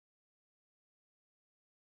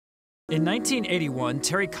In 1981,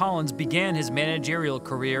 Terry Collins began his managerial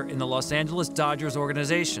career in the Los Angeles Dodgers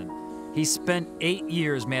organization. He spent 8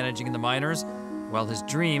 years managing the minors, while his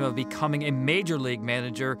dream of becoming a major league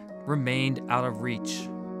manager remained out of reach.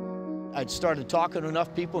 I'd started talking to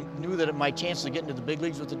enough people, knew that my chances of getting to the big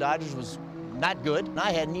leagues with the Dodgers was not good, and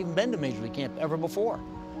I hadn't even been to Major League camp ever before.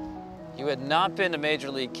 You had not been to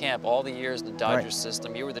Major League camp all the years in the Dodgers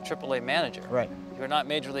system. You were the AAA manager. Right. You were not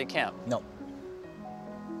Major League camp. No.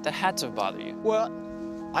 That had to bother you. Well,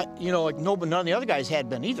 like none of the other guys had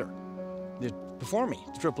been either. Before me,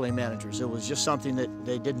 the AAA managers. It was just something that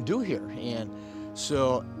they didn't do here. And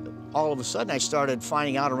so all of a sudden I started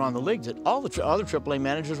finding out around the league that all the other AAA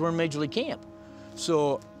managers were in Major League camp.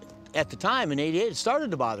 So at the time in '88, it started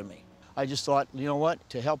to bother me. I just thought, you know what,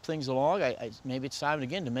 to help things along, maybe it's time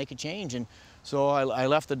again to make a change. And so I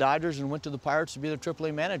left the Dodgers and went to the Pirates to be the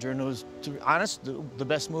AAA manager. And it was, to be honest, the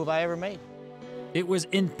best move I ever made. It was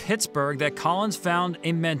in Pittsburgh that Collins found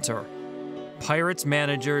a mentor, Pirates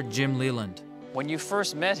manager Jim Leyland. When you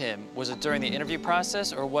first met him, was it during the interview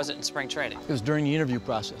process or was it in spring training? It was during the interview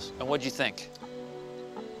process. And what'd you think?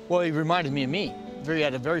 Well, he reminded me of me. He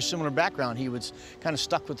had a very similar background. He was kind of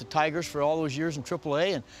stuck with the Tigers for all those years in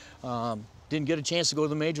AAA and didn't get a chance to go to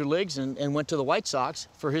the major leagues and went to the White Sox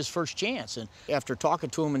for his first chance. And after talking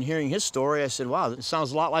to him and hearing his story, I said, wow, it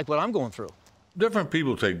sounds a lot like what I'm going through. Different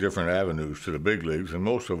people take different avenues to the big leagues, and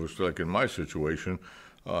most of us, like in my situation,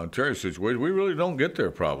 Terry's situation, we really don't get there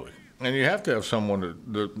probably. And you have to have someone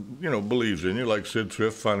that believes in you, like Sid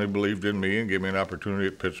Thrift finally believed in me and gave me an opportunity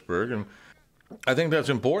at Pittsburgh. And I think that's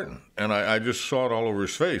important. And I just saw it all over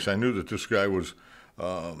his face. I knew that this guy was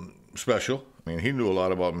special. I mean, he knew a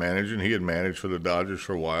lot about managing. He had managed for the Dodgers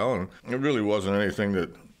for a while, and it really wasn't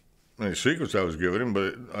any secrets I was giving him,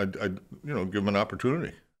 but I'd give him an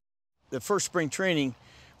opportunity. The first spring training,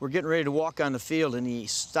 we're getting ready to walk on the field, and he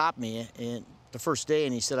stopped me the first day,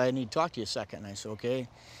 and he said, I need to talk to you a second. And I said, okay.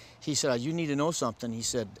 He said, you need to know something. He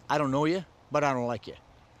said, I don't know you, but I don't like you.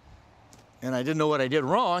 And I didn't know what I did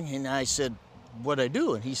wrong, and I said, what'd I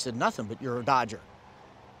do? And he said, nothing, but you're a Dodger.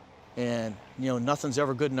 And, nothing's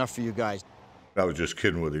ever good enough for you guys. I was just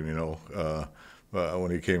kidding with him,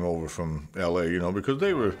 when he came over from L.A., because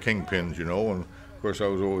they were kingpins, and of course I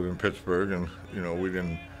was over in Pittsburgh, and, we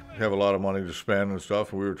didn't have a lot of money to spend and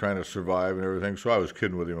stuff, and we were trying to survive and everything, so I was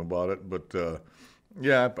kidding with him about it. But,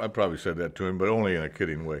 yeah, I probably said that to him, but only in a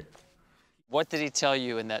kidding way. What did he tell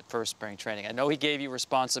you in that first spring training? I know he gave you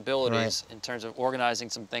responsibilities in terms of organizing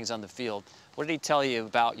some things on the field. What did he tell you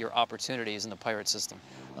about your opportunities in the Pirate system?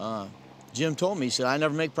 Jim told me, he said, I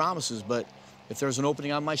never make promises, but if there's an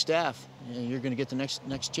opening on my staff, you're going to get the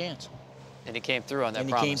next chance. And he came through on that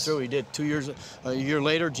promise. And he came through. He did. A year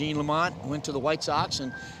later, Gene Lamont went to the White Sox,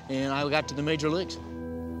 and I got to the major leagues.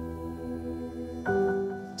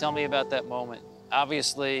 Tell me about that moment.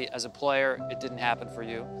 Obviously, as a player, it didn't happen for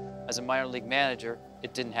you. As a minor league manager,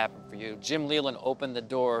 it didn't happen for you. Jim Leyland opened the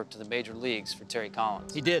door to the major leagues for Terry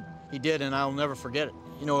Collins. He did, and I'll never forget it.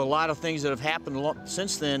 A lot of things that have happened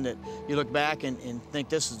since then that you look back and think,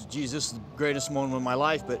 this is the greatest moment of my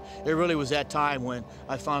life, but it really was that time when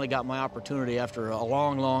I finally got my opportunity after a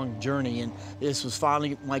long, long journey, and this was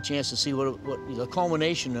finally my chance to see what the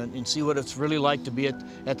culmination and see what it's really like to be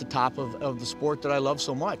at the top of the sport that I love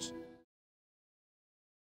so much.